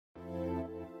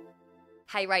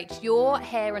Hey Rach, your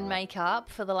hair and makeup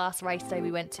for the last race day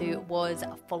we went to was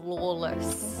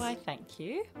flawless. Why, thank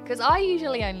you. Because I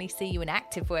usually only see you in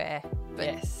activewear. But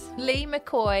Yes. Lee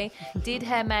McCoy did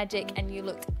her magic and you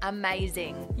looked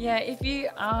amazing. Yeah, if you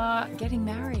are getting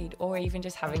married or even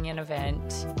just having an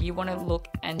event, you want to look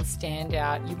and stand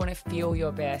out, you want to feel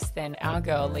your best, then our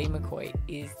girl Lee McCoy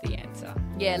is the answer.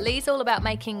 Yeah, Lee's all about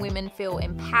making women feel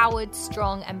empowered,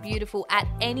 strong and beautiful at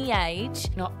any age.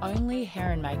 Not only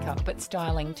hair and makeup, but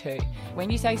styling too. When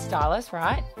you say stylist,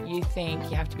 right, you think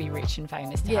you have to be rich and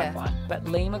famous to have one. But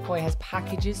Lee McCoy has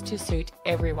packages to suit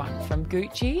everyone, from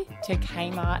Gucci to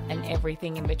Kmart and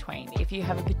everything in between. If you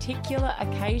have a particular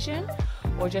occasion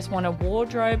or just want a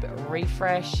wardrobe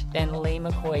refresh, then Lee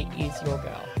McCoy is your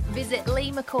girl. Visit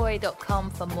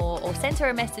leemccoy.com for more or send her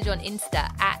a message on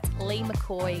Insta at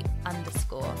leemccoy_.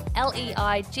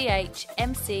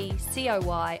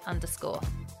 LEIGHMCCOY_.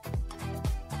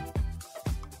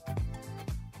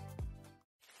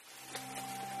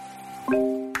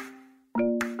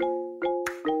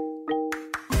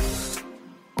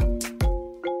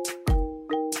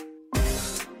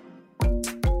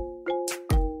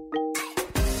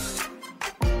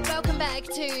 Welcome back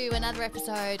to another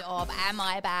episode of Am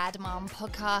I a Bad Mum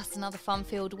podcast, another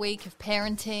fun-filled week of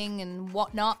parenting and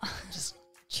whatnot. Just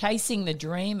chasing the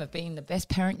dream of being the best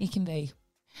parent you can be.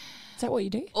 Is that what you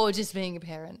do? Or just being a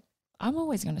parent. I'm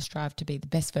always going to strive to be the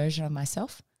best version of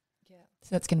myself. Yeah.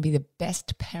 So that's going to be the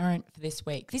best parent for this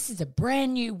week. This is a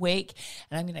brand new week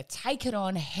and I'm going to take it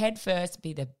on head first,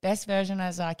 be the best version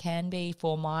as I can be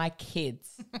for my kids.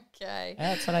 Okay.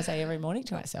 That's what I say every morning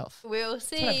to myself. We'll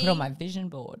see. That's what I put on my vision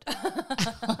board.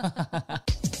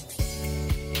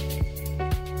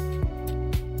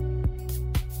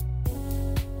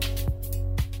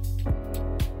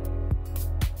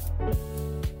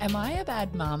 Am I a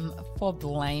bad mum for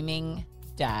blaming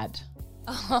dad?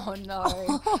 Oh, no.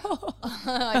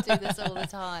 I do this all the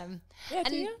time. Yeah, and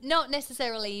do you? not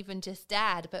necessarily even just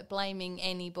dad, but blaming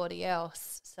anybody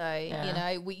else. So, you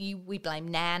know, we blame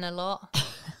Nan a lot.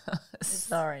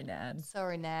 Sorry, Nan.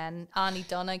 Sorry, Nan. Auntie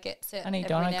Donna gets it Auntie every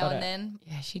Donna now got and it. then.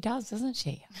 Yeah, she does, doesn't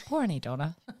she? Poor Auntie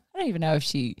Donna. I don't even know if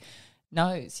she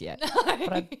knows yet,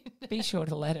 but I'd be sure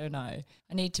to let her know.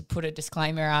 I need to put a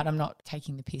disclaimer out. I'm not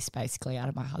taking the piss basically out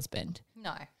of my husband.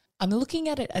 No. I'm looking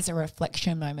at it as a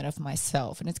reflection moment of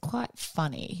myself, and it's quite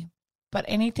funny. But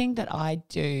anything that I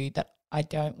do that I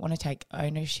don't want to take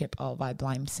ownership of, I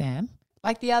blame Sam.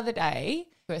 Like the other day,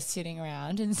 we were sitting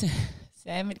around and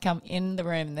Sam had come in the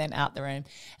room and then out the room,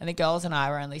 and the girls and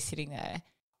I were only sitting there.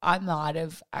 I might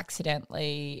have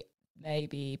accidentally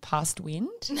maybe passed wind.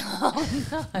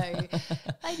 Oh, no.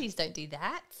 Ladies don't do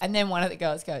that. And then one of the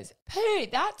girls goes, "Pooh,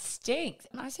 that stinks."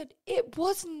 And I said, "It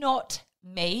was not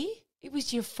me. It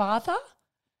was your father."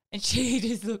 And she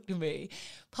just looked at me,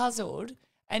 puzzled,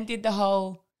 and did the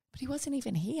whole, "But he wasn't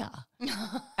even here."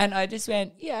 And I just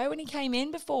went, "Yeah, when he came in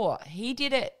before, he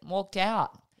did it, walked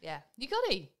out." Yeah. You got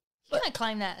to. You can't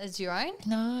claim that as your own.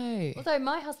 No. Although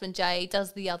my husband Jay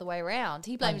does the other way around.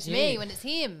 He blames you. me when it's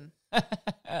him.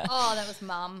 Oh, that was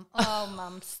Mum. Oh,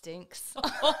 Mum stinks.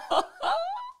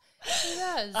 He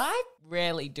does. I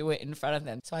rarely do it in front of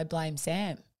them, so I blame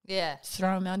Sam. Yeah. Just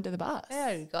throw him under the bus.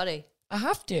 Yeah, you got to. I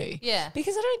have to. Yeah.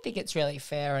 Because I don't think it's really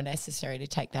fair or necessary to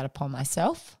take that upon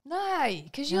myself. No,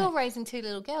 because you're raising two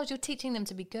little girls. You're teaching them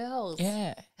to be girls.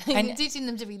 Yeah. You're And teaching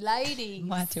them to be ladies.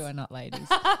 my two are not ladies.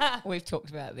 We've talked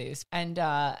about this. And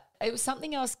it was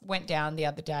something else went down the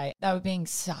other day. They were being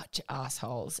such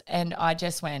assholes. And I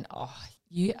just went, "Oh,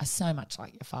 you are so much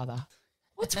like your father."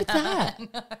 What's with that?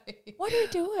 No. Why do you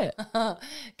do it?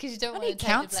 Because you don't want to need take the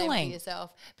blame counselling. for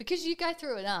yourself. Because you go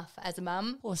through enough as a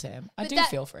mum. Poor Sam. I But do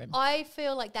that- feel for him. I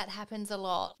feel like that happens a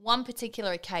lot. One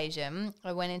particular occasion,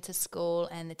 I went into school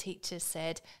and the teacher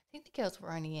said, I think the girls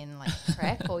were only in like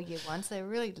prep or year one, so they were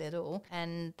really little.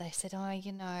 And they said, "Oh,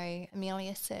 you know,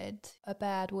 Amelia said a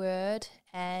bad word."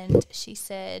 And she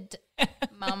said,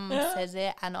 "Mum says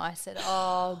it." And I said,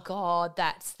 "Oh, God,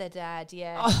 that's the dad,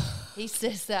 yeah. He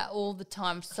says that all the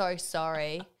time. So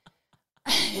sorry."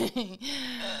 Why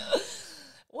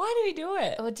do we do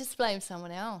it? Or just blame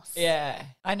someone else. Yeah,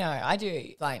 I know. I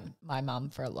do blame my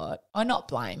mum for a lot. Or not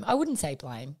blame. I wouldn't say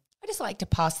blame. I just like to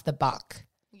pass the buck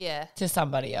Yeah. to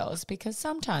somebody else, because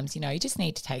sometimes, you know, you just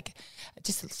need to take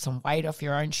just some weight off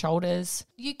your own shoulders.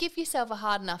 You give yourself a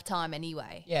hard enough time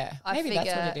anyway. Yeah, I maybe that's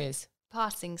what figure- it is.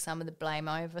 Passing some of the blame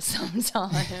over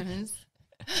sometimes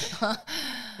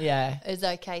Yeah. is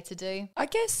okay to do. I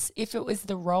guess if it was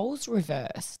the roles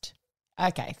reversed,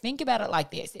 okay, think about it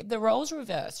like this. If the roles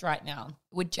reversed right now,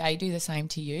 would Jay do the same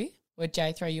to you? Would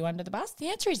Jay throw you under the bus? The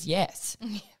answer is yes.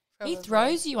 He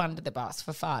throws you under the bus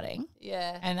for farting.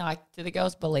 Yeah. And like, do the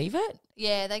girls believe it?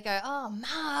 Yeah, they go, oh,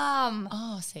 Mum.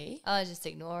 Oh, see? I just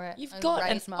ignore it. You've I got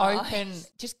an raise my open,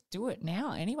 eyes. just do it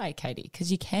now anyway, Katie,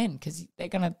 because you can, because they're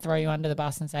going to throw you under the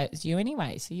bus and say it's you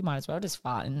anyway. So you might as well just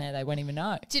fart in there. They won't even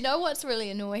know. Do you know what's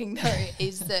really annoying though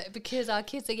is that because our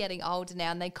kids are getting older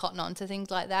now and they cotton on to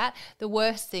things like that, the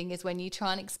worst thing is when you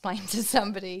try and explain to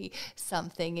somebody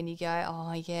something and you go,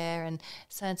 oh yeah, and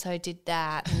so-and-so did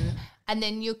that. And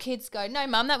then your kids go, no,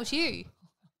 Mum, that was you.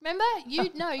 Remember?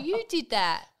 You did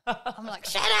that. I'm like,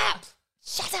 shut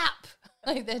up.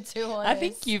 Like they're too honest. I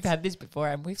think you've had this before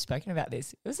and we've spoken about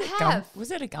this. Was it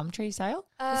a Gumtree sale?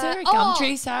 Was there a oh.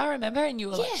 Gumtree sale, remember? And you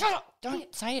were like, Yeah. shut up,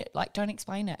 don't say it. Like, don't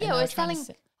explain it. Yeah, And I they was were trying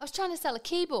to trying to sell a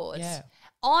keyboard. Yeah.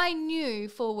 I knew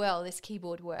full well this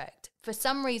keyboard worked. For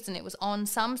some reason, it was on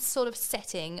some sort of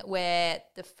setting where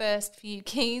the first few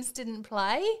keys didn't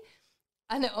play.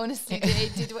 And it honestly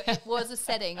did. It was a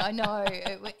setting. I know.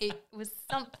 It was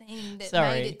something that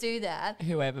made it do that.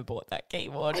 Whoever bought that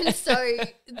keyboard. And so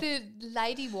the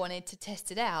lady wanted to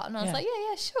test it out. And I was like,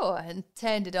 yeah, sure. And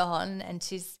turned it on and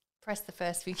she's pressed the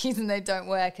first few keys and they don't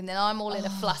work. And then I'm all in a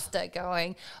fluster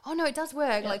going, oh, no, it does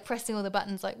work. Like pressing all the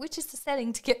buttons, like, which is the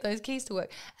setting to get those keys to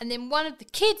work? And then one of the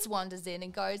kids wanders in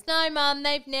and goes, no, Mum,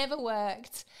 they've never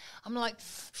worked. I'm like,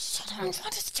 shut up. I'm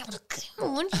trying to sell the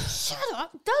keyboard. Shut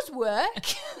up. It does work.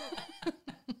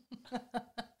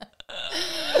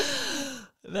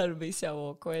 That would be so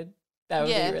awkward. That would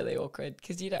be really awkward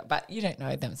because you don't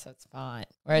know them, so it's fine.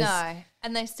 Whereas no,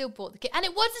 and they still bought the keyboard. And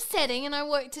it was a setting and I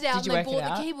worked it out Did and you they work it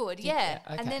bought out? the keyboard. Okay.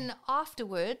 And then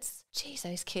afterwards, geez,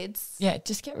 those kids. yeah,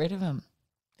 just get rid of them.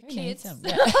 Kids.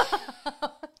 Yeah.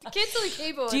 The kids or the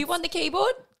keyboard? Do you want the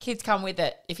keyboard? Kids come with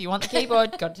it. If you want the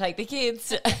keyboard, got to take the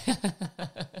kids.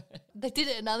 They did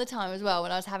it another time as well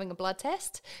when I was having a blood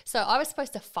test. So I was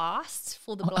supposed to fast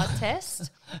for the blood test.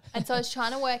 And so I was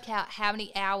trying to work out how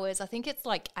many hours. I think it's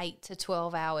like 8 to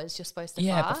 12 hours you're supposed to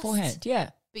fast. Beforehand. Yeah.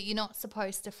 But you're not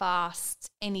supposed to fast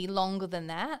any longer than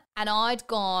that. And I'd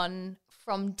gone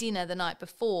from dinner the night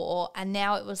before and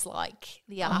now it was like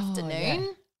the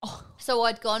afternoon. So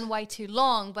I'd gone way too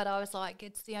long, but I was like,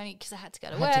 it's the only, because I had to go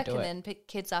to work and then pick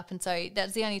kids up. And so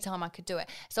that's the only time I could do it.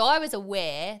 So I was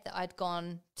aware that I'd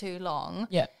gone too long.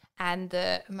 Yeah. And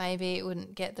that maybe it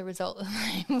wouldn't get the result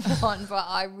that they want, but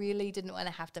I really didn't want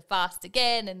to have to fast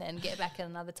again and then get back at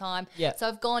another time. Yeah. So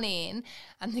I've gone in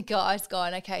and the guy's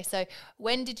gone, okay, so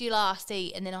when did you last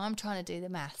eat? And then I'm trying to do the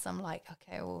maths. I'm like,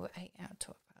 okay, well, 8 out of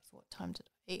 12 hours, what time did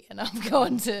I eat? And I've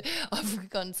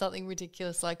gone something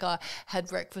ridiculous, like I had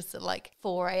breakfast at like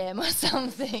 4 a.m. or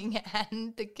something,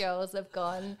 and the girls have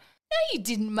gone, no, you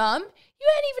didn't, Mum. You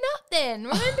weren't even up then.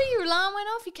 Remember your alarm went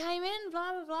off, you came in,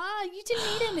 blah, blah, blah. You didn't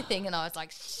eat anything. And I was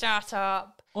like, shut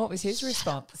up. What was his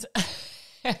response?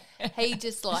 He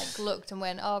just like looked and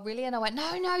went, oh, really? And I went,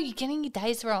 no, you're getting your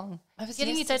days wrong. I was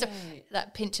getting your days wrong. yesterday.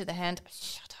 That pinch of the hand,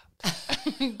 shut up.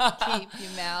 Keep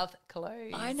your mouth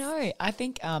closed. I know. I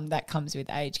think that comes with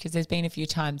age because there's been a few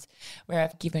times where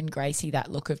I've given Gracie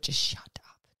that look of just shut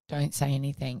up. Don't say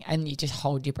anything. And you just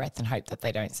hold your breath and hope that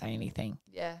they don't say anything.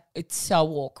 Yeah. It's so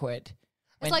awkward.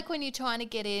 It's like when you're trying to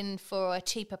get in for a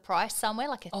cheaper price somewhere,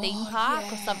 like a theme park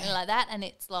or something like that, and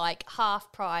it's like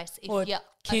half price if Or you're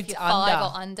kids if you're 5 under.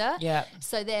 or under. Yeah.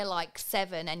 So they're like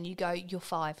 7 and you go, you're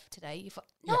 5 today. You're 5.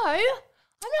 No, I'm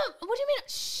not. What do you mean?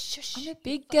 Shush. I'm a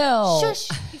big girl. Shush.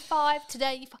 You're 5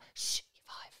 today. You're 5. Shh.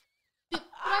 You're 5. But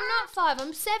I'm not 5.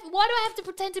 I'm 7. Why do I have to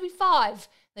pretend to be 5?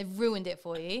 They've ruined it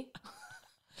for you.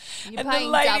 You're And the paying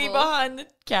lady double. behind the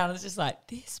counter is just like,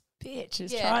 this bitch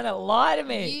is trying to lie to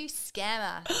me. You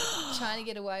scammer. Trying to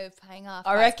get away with paying half.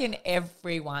 I price. reckon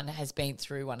everyone has been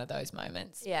through one of those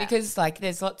moments. Yeah. Because like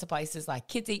there's lots of places like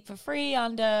kids eat for free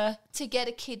under. To get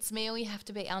a kid's meal, you have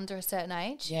to be under a certain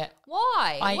age. Yeah.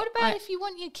 Why? I- What about I- if you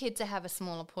want your kid to have a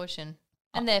smaller portion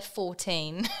and they're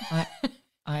 14?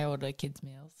 I order kids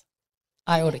meals.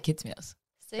 I order kids meals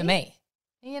See? for me.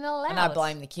 You're not allowed. And I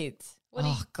blame the kids. What do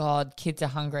you- God, kids are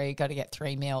hungry. Got to get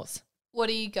 3 meals. What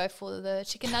do you go for, the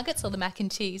chicken nuggets or the mac and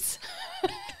cheese?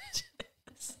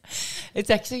 It's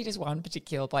actually just one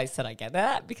particular place that I get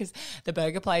that because the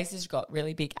burger place has got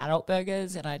really big adult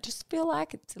burgers and I just feel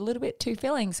like it's a little bit too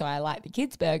filling. So I like the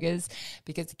kids burgers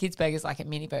because the kids burger is like a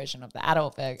mini version of the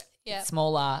adult burger. Yeah. It's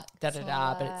smaller, but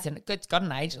Smaller. it's got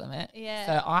an age limit. Yeah.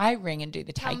 So I ring and do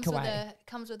the takeaway.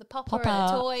 Comes with a popper and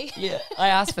a toy. Yeah. I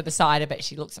asked for the cider, but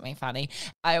she looks at me funny.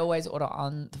 I always order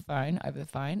on the phone, over the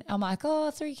phone. I'm like,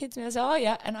 3 kids meals. Oh,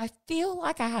 yeah. And I feel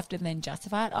like I have to then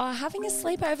justify it. Oh, having a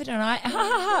sleepover tonight. Ha,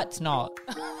 ha, ha. It's not.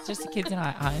 It's just the kids and I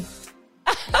at home.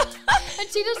 And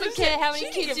she doesn't care how many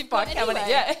kids you've got anyway.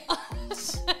 Yeah.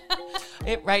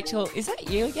 Rachel, is that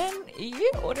you again? Are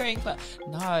you ordering for?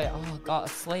 No, oh God, a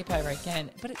sleepover again.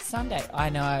 But it's Sunday. I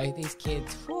know, these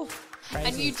kids. Whew, crazy.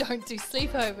 And you don't do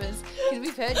sleepovers because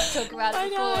we've heard you talk about it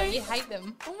before and you hate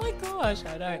them. Oh my gosh,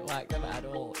 I don't like them at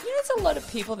all. Yeah, there's a lot of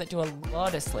people that do a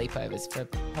lot of sleepovers for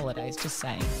holidays, just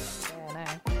saying.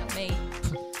 Yeah, no, not me.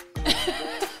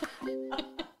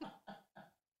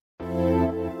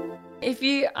 If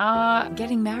you are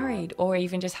getting married or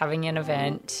even just having an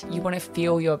event, you want to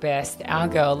feel your best, our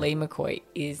girl Lee McCoy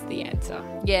is the answer.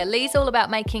 Yeah, Lee's all about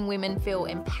making women feel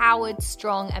empowered,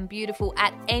 strong and beautiful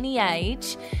at any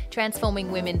age,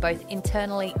 transforming women both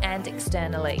internally and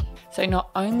externally. So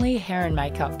not only hair and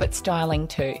makeup, but styling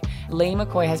too. Lee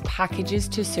McCoy has packages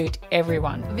to suit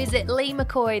everyone. Visit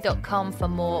leemccoy.com for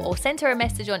more or send her a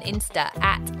message on Insta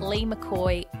at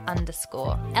leemccoy_.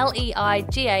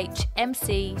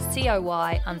 LEIGHMCCOY_.